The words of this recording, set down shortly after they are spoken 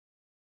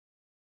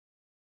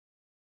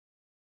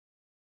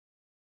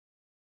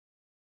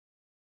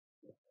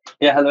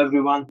Yeah, hello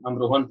everyone. I'm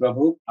Rohan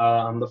Prabhu.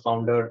 I'm the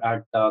founder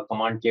at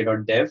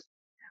commandk.dev.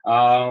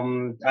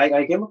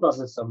 I came across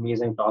this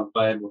amazing talk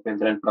by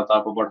Bhupendra and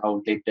Pratap about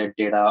how they did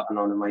data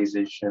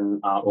anonymization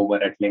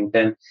over at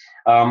LinkedIn.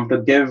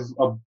 To give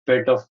a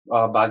bit of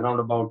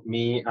background about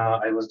me,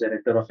 I was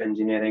director of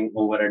engineering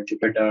over at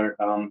Jupiter,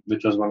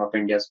 which was one of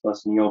India's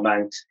first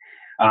neobanks.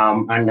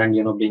 And then,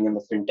 being in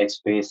the fintech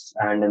space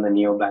and in the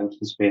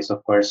neobanking space,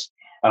 of course,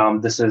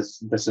 this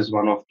is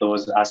one of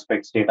those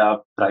aspects: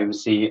 data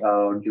privacy,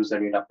 user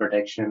data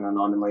protection,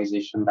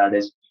 anonymization, that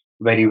is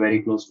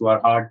very close to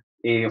our heart.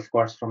 Of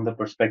course, from the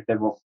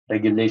perspective of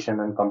regulation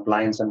and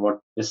compliance and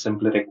what is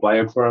simply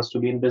required for us to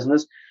be in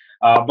business,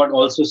 but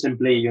also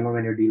simply,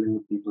 when you're dealing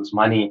with people's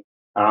money,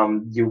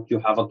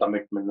 you have a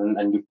commitment,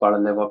 and you've got to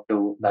live up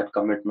to that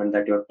commitment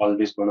that you're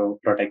always going to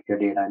protect your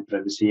data and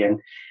privacy.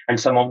 And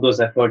some of those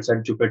efforts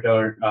at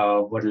Jupiter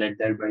were led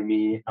there by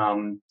me.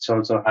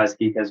 So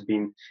Hasgeek has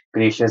been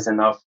gracious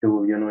enough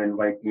to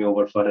invite me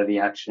over for a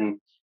reaction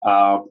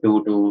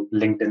to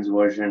LinkedIn's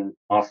version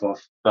of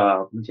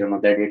their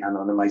data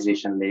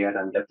anonymization layer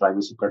and their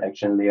privacy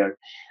protection layer.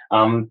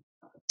 Um,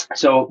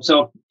 so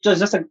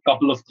just a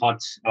couple of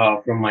thoughts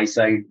from my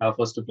side.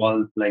 First of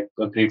all, like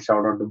a great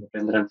shout out to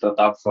Bhupendra and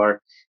Pratap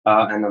for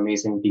an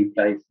amazing deep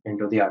dive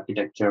into the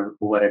architecture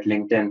over at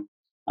LinkedIn.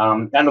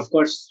 And of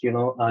course,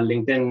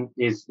 LinkedIn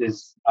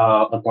is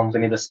a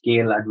company, the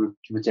scale at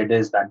which it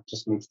is, that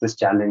just makes this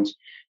challenge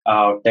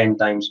 10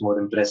 times more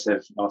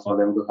impressive for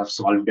them to have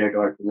solved it,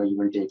 or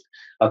even take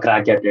a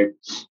crack at it.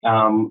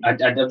 At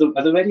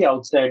the very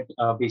outset,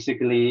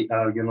 basically,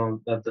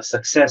 the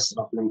success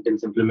of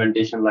LinkedIn's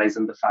implementation lies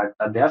in the fact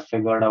that they have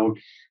figured out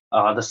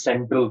the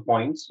central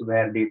points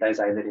where data is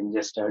either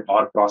ingested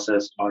or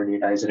processed or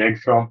data is read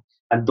from.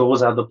 And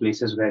those are the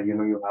places where,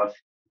 you have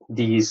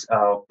these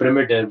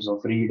primitives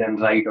of read and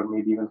write, or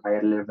maybe even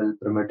higher level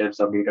primitives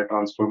of data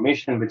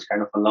transformation, which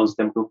kind of allows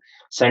them to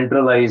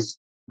centralize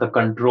the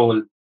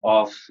control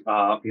of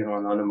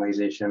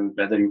anonymization,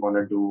 whether you want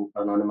to do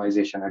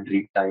anonymization at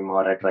read time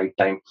or at write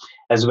time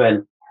as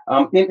well.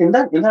 In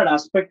that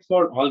aspect,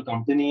 for all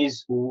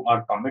companies who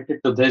are committed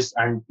to this,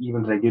 and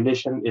even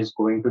regulation is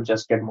going to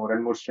just get more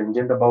and more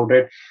stringent about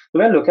it. The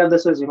way I look at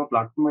this is,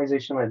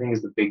 platformization, I think,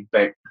 is the big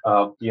bet.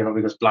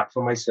 Because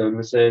platformized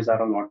services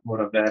are a lot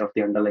more aware of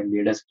the underlying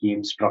data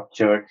scheme,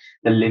 structure,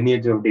 the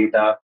lineage of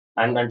data,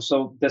 and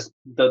so this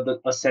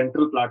the a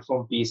central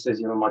platform piece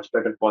is much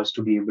better poised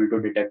to be able to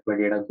detect where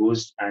data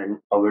goes and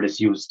how it is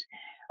used.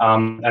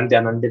 And the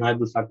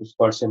undeniable fact, of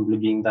course, simply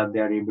being that they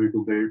are able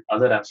to build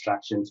other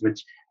abstractions,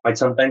 which might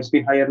sometimes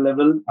be higher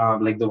level,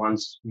 like the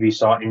ones we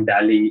saw in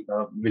DALI,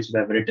 which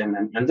they've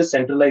written. And the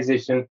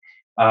centralization,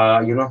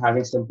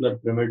 having simpler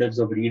primitives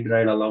of read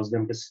write allows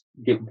them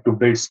to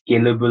build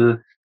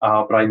scalable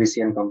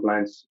privacy and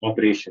compliance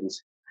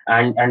operations.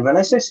 And when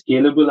I say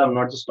scalable, I'm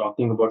not just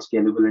talking about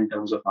scalable in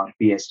terms of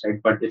RPS, right?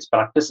 But it's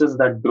practices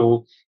that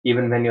grow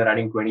even when you're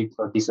adding 20,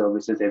 30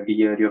 services every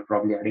year. You're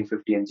probably adding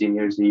 50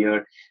 engineers a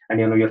year, and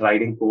you're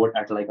writing code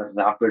at like a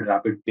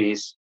rapid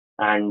pace.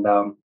 And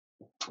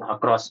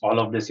across all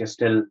of this, you're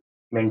still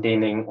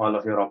maintaining all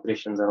of your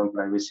operations around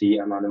privacy,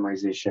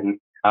 anonymization,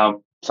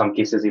 some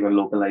cases even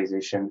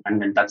localization,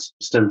 and then that's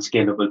still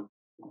scalable.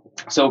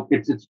 So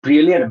it's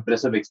really an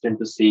impressive extent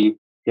to see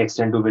the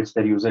extent to which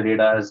their user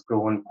data has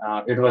grown.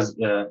 It was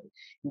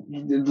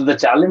the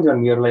challenge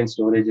on nearline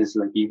storage is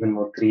like even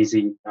more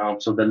crazy.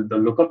 So the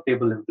lookup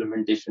table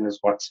implementation is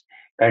what's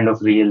kind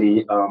of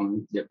really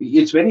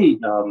it's very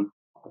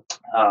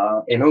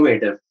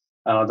innovative.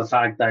 The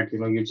fact that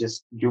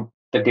you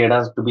the data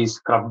has to be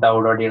scrubbed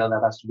out, or data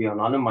that has to be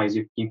anonymized,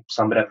 you keep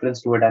some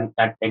reference to it, and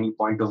at any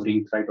point of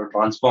read, write, or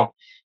transform,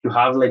 you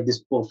have like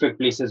this perfect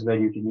places where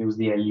you can use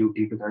the LUT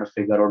to kind of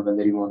figure out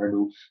whether you want to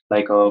do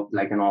like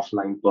an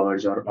offline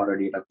purge, or a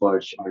data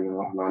purge, or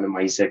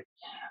anonymize it.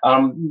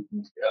 Um,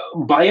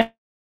 by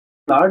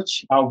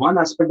large, one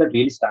aspect that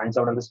really stands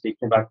out, and this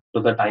takes me back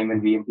to the time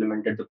when we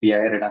implemented the PI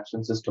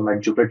redaction system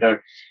at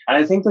Jupiter. And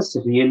I think this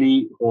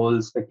really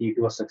holds the key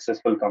to a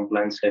successful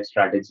compliance tech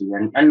strategy.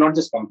 And not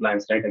just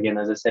compliance, right? Again,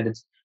 as I said,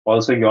 it's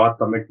also your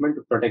commitment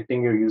to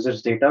protecting your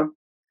users' data.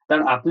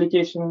 That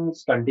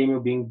applications continue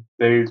being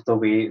built the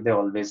way they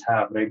always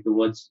have, right?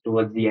 Towards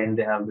the end,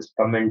 they have this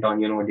comment on,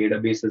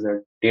 databases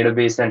are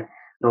database, and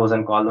rows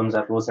and columns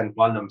are rows and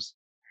columns,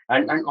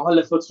 and all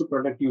efforts to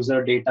protect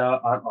user data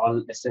are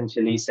all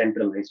essentially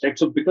centralized, right?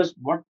 So because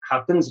what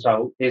happens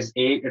now is,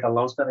 it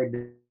allows the right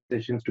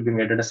decisions to be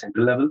made at a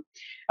central level.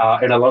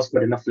 It allows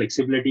for enough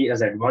flexibility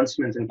as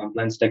advancements in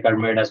compliance tech are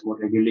made, as more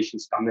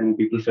regulations come in,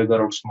 people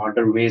figure out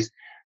smarter ways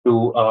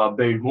to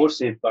build more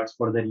safeguards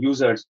for their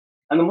users.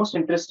 And the most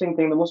interesting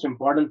thing, the most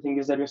important thing,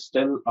 is that you're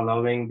still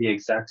allowing the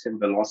exact same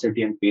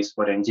velocity and pace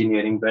for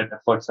engineering, where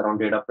efforts around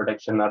data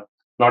protection are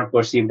not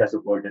perceived as a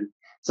burden.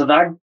 So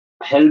that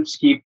helps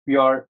keep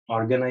your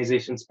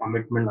organization's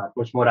commitment that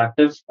much more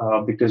active,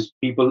 because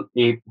people,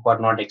 who are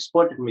not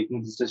expert at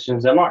making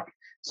decisions, are not.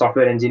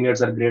 Software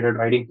engineers are great at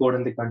writing code,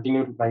 and they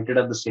continue to write it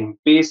at the same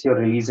pace. You're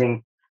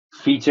releasing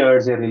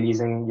features, you're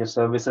releasing your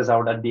services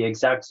out at the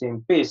exact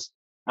same pace.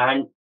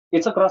 And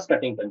it's a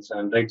cross-cutting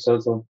concern, right?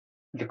 So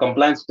the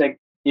compliance tech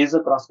is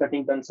a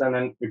cross-cutting concern,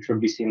 and it should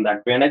be seen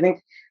that way. And I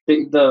think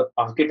the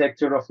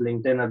architecture of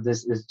LinkedIn at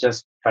this is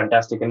just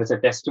fantastic, and it's a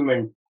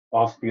testament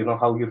of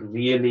how you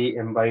really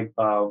imbibe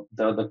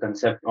the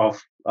concept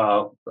of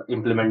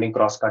implementing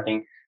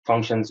cross-cutting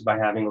functions by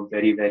having a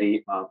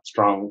very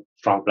strong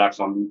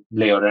platform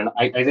layer. And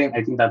I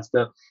think that's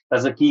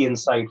the key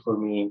insight for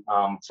me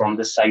from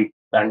this site,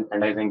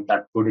 and I think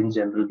that would in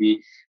general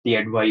be the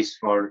advice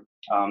for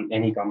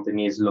any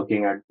company is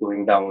looking at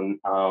going down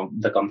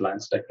the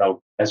compliance tech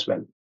route as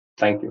well.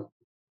 Thank you.